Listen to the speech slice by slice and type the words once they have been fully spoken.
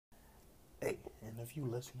if you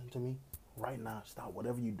listening to me right now, stop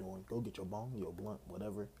whatever you doing. Go get your bong, your blunt,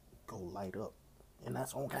 whatever. Go light up, and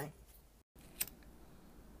that's okay.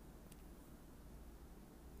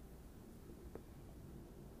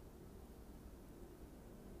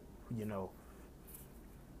 You know,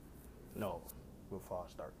 no. Before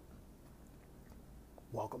I start,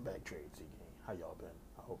 welcome back, Trade CK. How y'all been?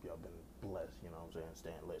 I hope y'all been blessed. You know what I'm saying?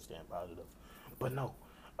 Staying lit, staying positive. But no,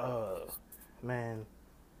 uh, man,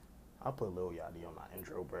 I put Lil Yachty on my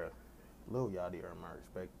intro, bro. Lil Yachty earned my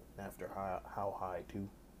respect after How High 2,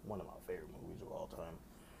 one of my favorite movies of all time.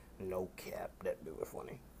 No cap, that dude was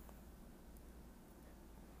funny.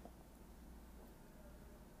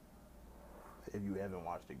 If you haven't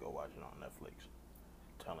watched it, go watch it on Netflix.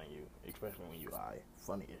 I'm telling you, especially when you high,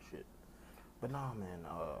 funny as shit. But nah, man.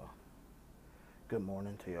 Good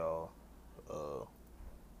morning to y'all. Uh,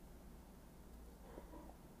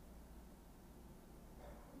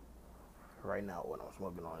 right now, what I'm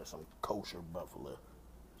smoking on is some kosher buffalo.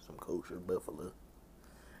 Some kosher buffalo.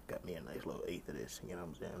 Got me a nice little eighth of this. You know what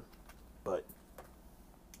I'm saying? But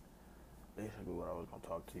basically, what I was gonna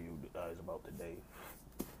talk to you is about today.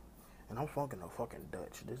 And I'm smoking a fucking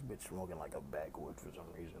Dutch. This bitch smoking like a backwood for some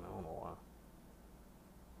reason. I don't know why.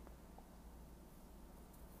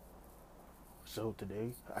 So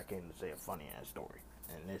today, I came to say a funny ass story.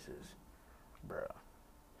 And this is, bruh,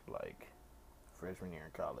 like, freshman year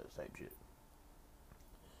in college type shit.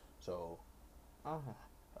 So, uh,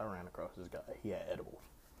 I ran across this guy. He had edibles.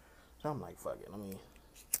 So I'm like, fuck it. Let me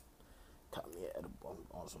cop me an edible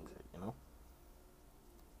on some shit, you know?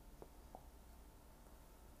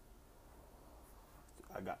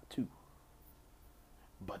 I got two.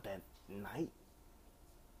 But that night,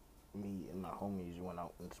 me and my homies went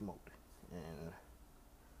out and smoked. And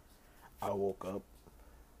I woke up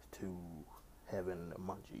to having the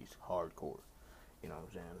munchies hardcore. You know what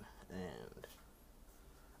I'm saying? And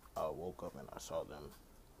I woke up and I saw them.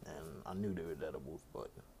 And I knew they were edibles, but.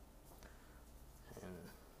 And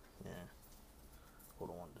yeah.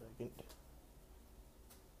 Hold on one second.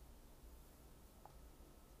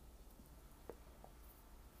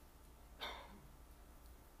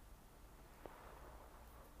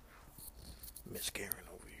 Miss Karen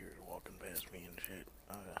over here walking past me and shit.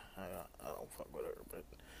 I don't fuck with her,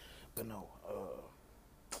 but no.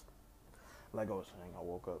 Like I was saying, I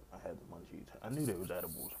woke up. I had the munchies. I knew they was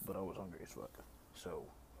edibles, but I was hungry as fuck. So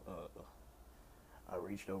I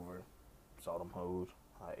reached over, saw them hoes.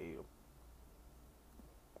 I ate them.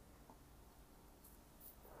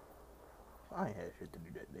 I ain't had shit to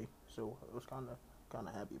do that day, so I was kind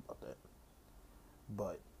of happy about that.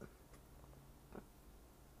 But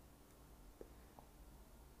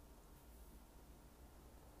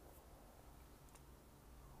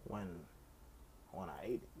when when I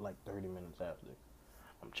ate it, like 30 minutes after,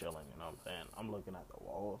 I'm chilling, you know what I'm saying? I'm looking at the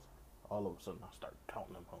walls. All of a sudden, I start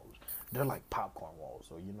counting them hoes. They're like popcorn walls,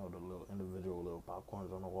 so you know the little individual little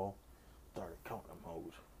popcorns on the wall. Started counting them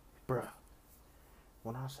hoes, bruh.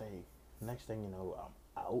 When I say next thing you know,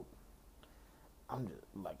 I'm out. I'm just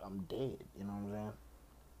like I'm dead. You know what I'm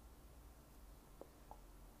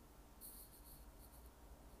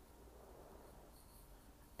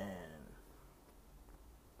saying?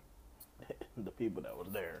 And the people that was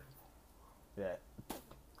there, that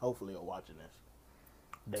hopefully are watching this,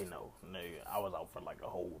 they know. I was out for like a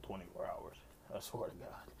whole 24 hours. I swear to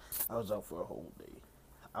God, I was out for a whole day.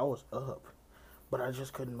 I was up, but I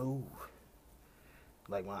just couldn't move.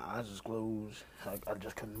 Like my eyes was closed. I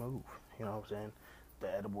just couldn't move. You know what I'm saying?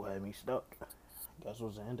 The edible had me stuck. Guess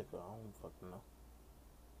what's the indica? I don't fucking know.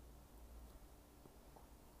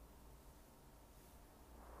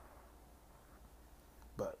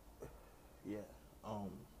 But yeah, um,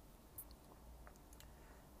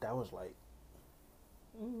 that was like,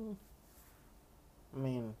 mm, I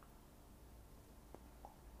mean,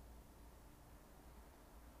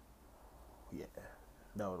 yeah,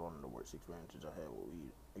 that was one of the worst experiences I had with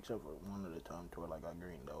weed. Except for one of the times where like I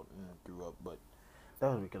greened out and threw up, but that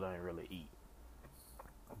was because I didn't really eat.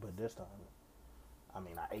 But this time, I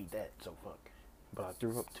mean, I ate that, so fuck. But I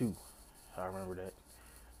threw up too. I remember that.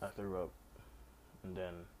 I threw up, and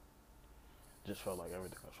then just felt like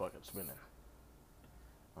everything was fucking spinning.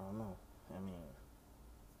 I don't know. I mean,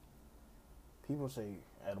 people say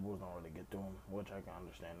edibles don't really get to them, which I can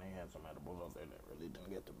understand. They had some edibles out there that really didn't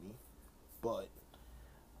get to me, but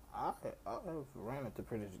I have ran into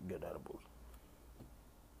pretty good edibles.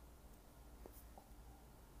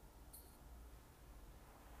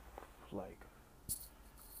 Like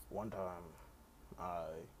one time, I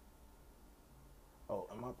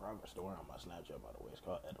in my private store on my Snapchat, by the way, it's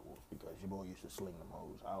called Edibles because your boy used to sling them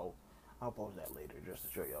hoes. I'll post that later just to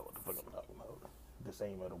show y'all what the fuck I'm talking about. the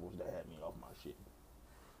same edibles that had me off my shit.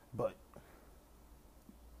 But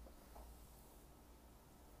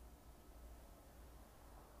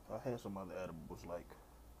I had some other edibles like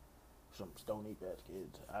some Stony Patch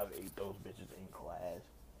Kids. I've ate those bitches in class,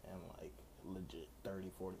 and like legit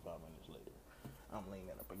 30, 45 minutes later, I'm leaning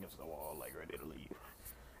up against the wall like ready to leave.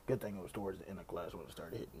 Good thing it was towards the end of class when it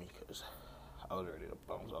started hitting me, because I was ready to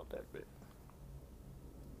bounce out that bit.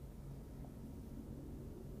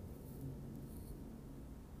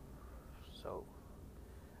 So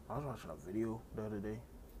I was watching a video the other day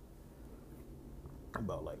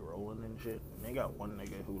about like rolling and shit, and they got one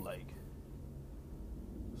nigga who like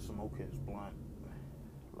smoke his blunt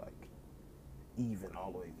like even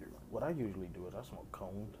all the way through. What I usually do is I smoke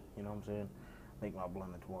cones, you know what I'm saying? Make my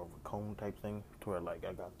blunt into more of a cone type thing, to where like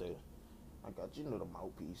I got you know the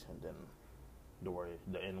mouthpiece, and then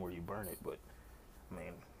the end where you burn it. But I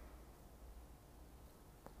mean,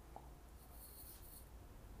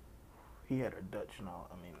 he had a Dutch now.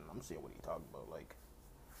 I mean, I'm seeing what he talking about, like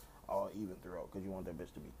all even throughout, because you want that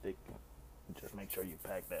bitch to be thick. Just make sure you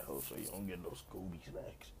pack that hoe so you don't get those Scooby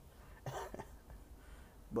snacks.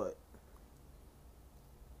 But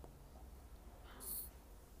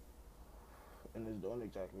and it's doing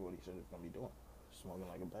exactly what he said it's gonna be doing, smoking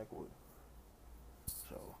like a backwood.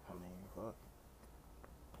 So I mean, fuck,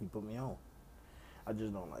 he put me on. I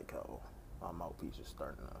just don't like how my mouthpiece is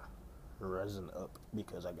starting to resin up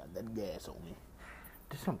because I got that gas on me.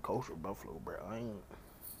 This some kosher buffalo, bro. I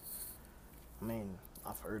mean,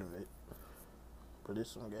 I've heard of it, but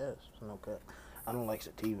it's some gas. It's no cap. I don't like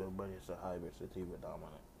sativa, but it's a hybrid sativa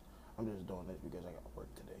dominant. I'm just doing this because I got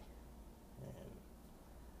work today, and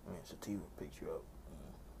I mean, sativa picks you up,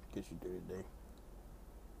 and gets you through the day.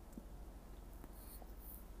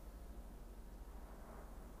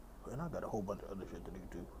 And I got a whole bunch of other shit to do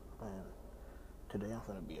too. Man, today I'm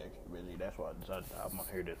gonna be extra busy. That's why I decided to hop on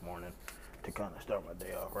here this morning to kind of start my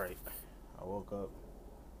day off right. I woke up,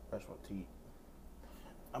 brushed my teeth.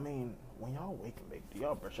 I mean, when y'all wake and bake, do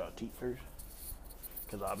y'all brush your teeth first?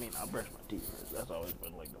 Cause I mean, I brush my teeth first. That's always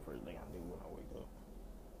been like the first thing I do when I wake up.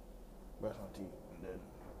 Brush my teeth and then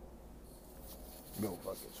go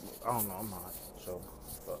fucking smoke. I don't know, I'm hot, so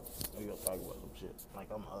fuck. We gonna talk about some shit. Like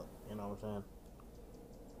I'm up, you know what I'm saying?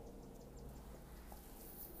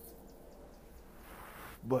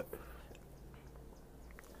 But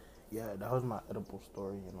yeah, that was my edible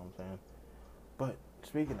story, you know what I'm saying? But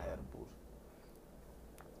speaking of edibles,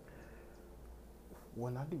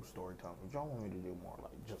 when I do story times, would y'all want me to do more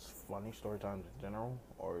like just funny story times in general,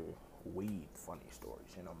 or weed funny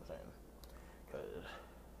stories, you know what I'm saying? Because,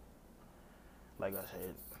 like I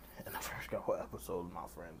said in the first couple episodes, my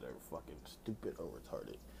friends are fucking stupid or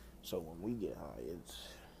retarded. So when we get high, it's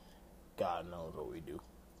God knows what we do.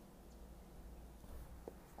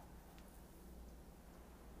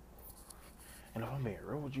 And if I'm being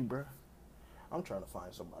real with you, bro, I'm trying to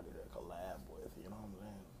find somebody to collab with, you know what I'm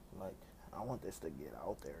saying? Like, I want this to get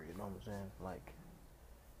out there, you know what I'm saying? Like,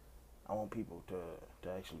 I want people to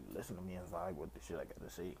actually listen to me and vibe with the shit I got to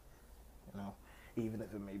say, you know? Even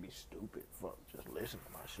if it may be stupid, fuck, just listen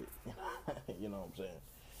to my shit, you know? You know what I'm saying?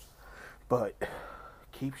 But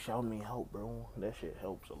keep shouting me out, bro. That shit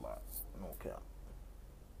helps a lot. No cap.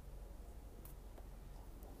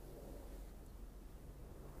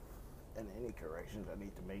 And any corrections I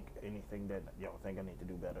need to make, anything that y'all think I need to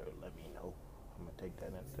do better, let me know. I'm gonna take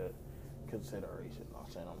that into consideration.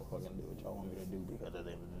 I'm saying I'm gonna fucking do what y'all want me to do, because at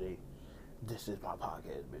the end of the day, this is my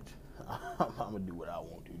podcast, bitch. I'm gonna do what I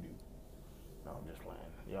want to do. No, I'm just playing.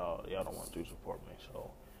 Y'all don't want to support me,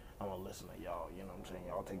 so I'm gonna listen to y'all. You know what I'm saying?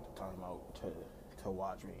 Y'all take the time out to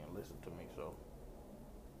watch me and listen to me. So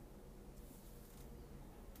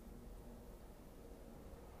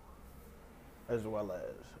as well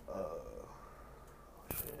as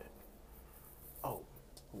shit. Oh,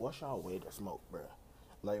 what's y'all way to smoke, bruh?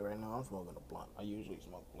 Like right now, I'm smoking a blunt. I usually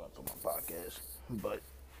smoke blunts on my podcast, but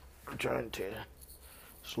I'm trying to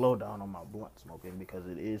slow down on my blunt smoking because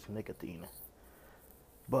it is nicotine.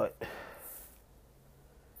 But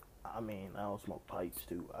I mean, I don't smoke pipes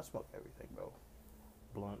too. I smoke everything, bro.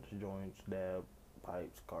 Blunts, joints, dab,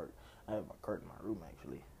 pipes, cart. I have a cart in my room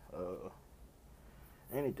actually.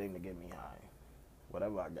 Anything to get me high.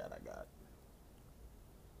 Whatever I got, I got.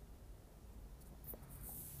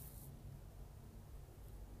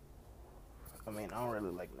 I mean, I don't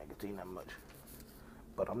really like nicotine that much,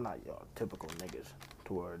 but I'm not y'all typical niggas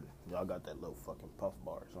toward y'all got that little fucking puff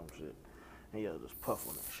bar or some shit, and y'all just puff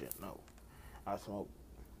on that shit. No, I smoke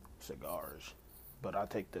cigars, but I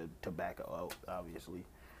take the tobacco out, obviously,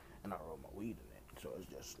 and I roll my weed in it, so it's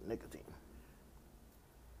just nicotine.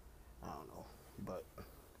 I don't know, but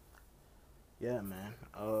Yeah, man.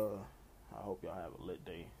 I hope y'all have a lit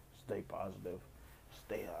day. Stay positive.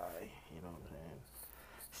 Stay high. You know what I'm saying?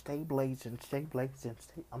 Stay blazing. Stay blazing.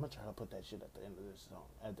 Stay. I'm gonna try to put that shit at the end of this song.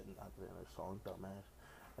 Not the end of the song, dumbass.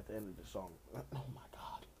 At the end of the song. Oh my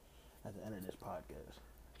god. At the end of this podcast,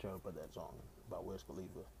 try to put that song by Wiz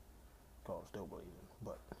Khalifa called "Still Blazing."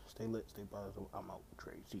 But stay lit. Stay positive. I'm out.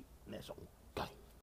 Tracy. Next song.